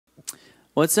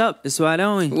What's up? It's Why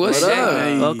Don't We? What's up?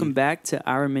 Hey. Welcome back to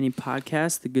our mini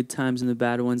podcast, The Good Times and the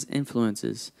Bad Ones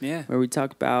Influences. Yeah. Where we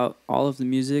talk about all of the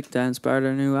music that inspired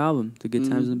our new album, The Good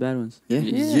Times and the Bad Ones. Yeah.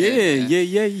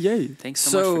 Thanks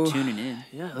so much for tuning in.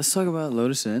 Yeah, let's talk about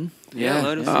Lotus In. Yeah.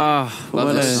 Lotus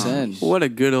In. In. What a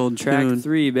good old Track tune.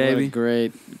 3, baby. What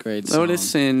a great song.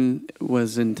 Lotus In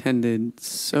was intended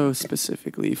so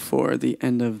specifically for the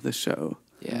end of the show.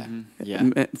 Yeah.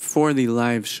 Yeah. For the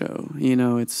live show. You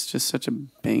know, it's just such a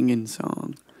banging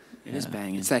song. It is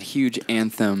banging. It's that huge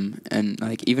anthem, and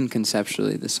like even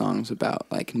conceptually, the song's about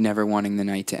like never wanting the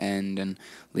night to end, and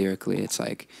lyrically, it's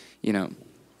like, you know,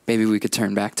 maybe we could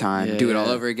turn back time, do it all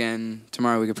over again.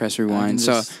 Tomorrow we could press rewind.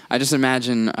 So I just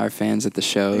imagine our fans at the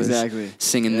show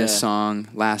singing this song,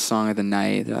 last song of the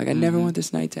night. They're like, I never want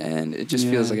this night to end. It just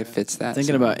feels like it fits that.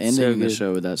 Thinking about ending the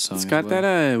show with that song. It's got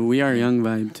that We Are Young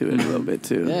vibe to it a little bit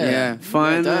too. Yeah.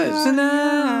 Fun.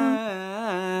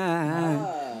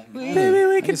 Baby,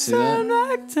 we can turn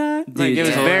back time. Like it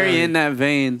was very in that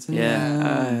vein.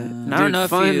 Yeah. I don't know if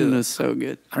Fun was so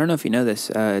good. I don't know if you know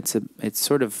this. It's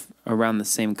sort of around the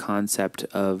same concept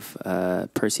of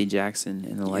Percy Jackson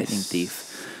in The Lightning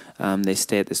Thief. They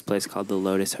stay at this place called the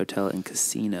Lotus Hotel and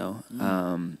Casino,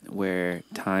 where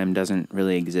time doesn't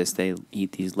really exist. They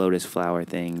eat these lotus flower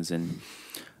things, and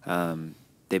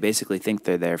they basically think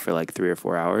they're there for like 3 or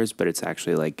 4 hours, but it's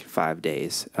actually like 5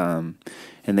 days.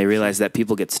 And they realize that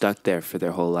people get stuck there for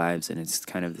their whole lives, and it's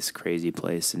kind of this crazy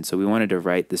place. And so we wanted to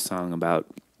write this song about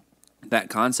that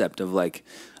concept of like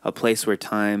a place where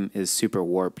time is super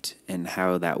warped and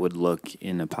how that would look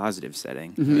in a positive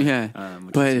setting. Yeah.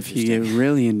 But if you get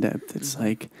really in depth, it's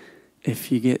like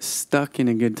if you get stuck in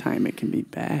a good time, it can be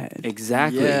bad.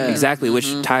 Exactly. Yeah. Exactly.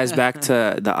 Which ties back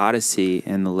to the Odyssey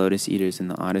and the Lotus Eaters in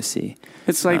the Odyssey.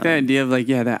 It's like the idea of like,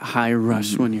 that high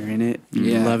rush when you're in it.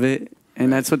 You love it.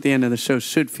 And that's what the end of the show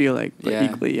should feel like. But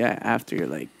equally, after you're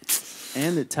like...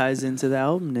 And it ties into the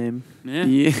album name.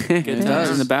 Yeah. Good Times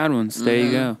and the Bad Ones. There you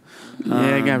go.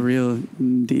 Yeah, it got real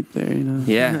deep there, you know.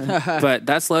 Yeah. But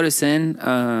that's Lotus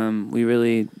In. We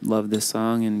really love this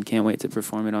song and can't wait to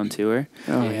perform it on tour.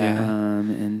 Oh, yeah.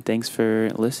 And thanks for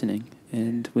listening.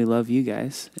 And we love you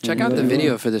guys. Check out the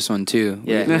video for this one, too.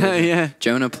 Yeah.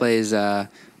 Jonah plays the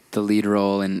lead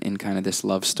role in kind of this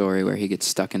love story where he gets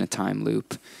stuck in a time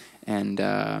loop. And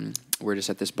we're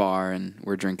just at this bar, and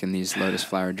we're drinking these lotus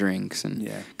flower drinks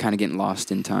and kind of getting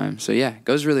lost in time. So, it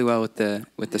goes really well with the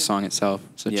song itself.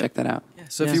 So check that out.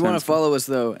 So if you want to follow us,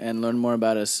 though, and learn more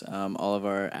about us, all of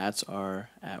our @s are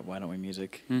at Why Don't We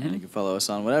Music, and you can follow us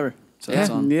on whatever. So that's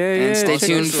on. And stay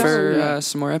tuned for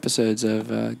some more episodes of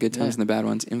Good Times and the Bad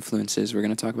Ones Influences. We're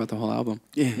going to talk about the whole album.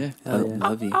 Yeah.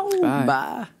 Love you.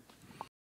 Bye.